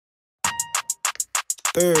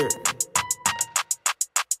Third.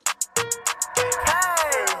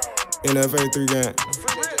 NFA 3 gang.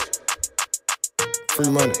 Free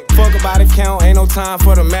money. Fuck about the count, ain't no time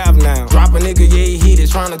for the math now. Drop a nigga, yeah, he heated,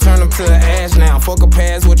 tryna turn him to an ash now. Fuck a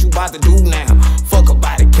pass, what you bout to do now? Fuck a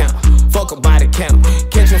body count, fuck a body count.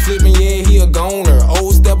 Catch him flipping, yeah, he a goner.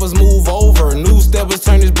 Old steppers move over, new steppers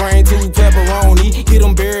turn his brain to pepperoni. Get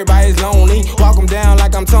him buried by his lonely, walk him down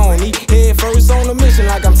like I'm Tony. Head first on the mission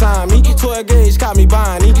like I'm Tommy. 12 gauge caught me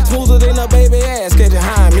Bonnie. Smoother than a baby ass catching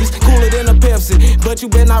Heimies. Cooler than a Pepsi, but you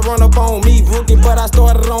better not run up on me. Rookie, but I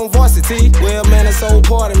started on varsity. Well, man, it's so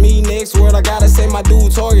part of me. Next word, I gotta say my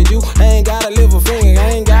dude target you. I ain't gotta live a finger,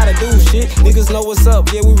 I ain't gotta do shit. Niggas know what's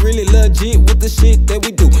up, yeah, we really legit with the shit that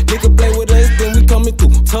we do. Nigga play with us, then we coming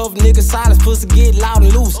through. Tough nigga, silence, pussy get loud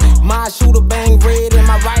and loose. My shooter bang red and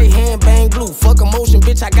my right hand bang blue. Fuck emotion,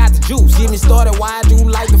 bitch, I got the juice. Get me started, why I do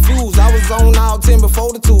like the fuse. I was on all 10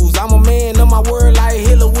 before the twos. I'm a man of my word like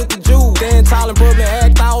Hitler with the Jews. Stand tall in public,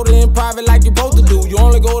 act out in private like you supposed to do. You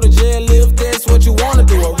only go to jail if that's what you wanna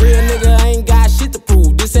do. A real nigga ain't got shit to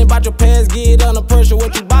prove. This ain't about your past, get under pressure,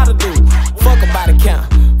 what you bout to do. Fuck a body count,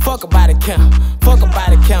 fuck a body count, fuck a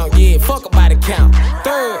body count, yeah, fuck a body count.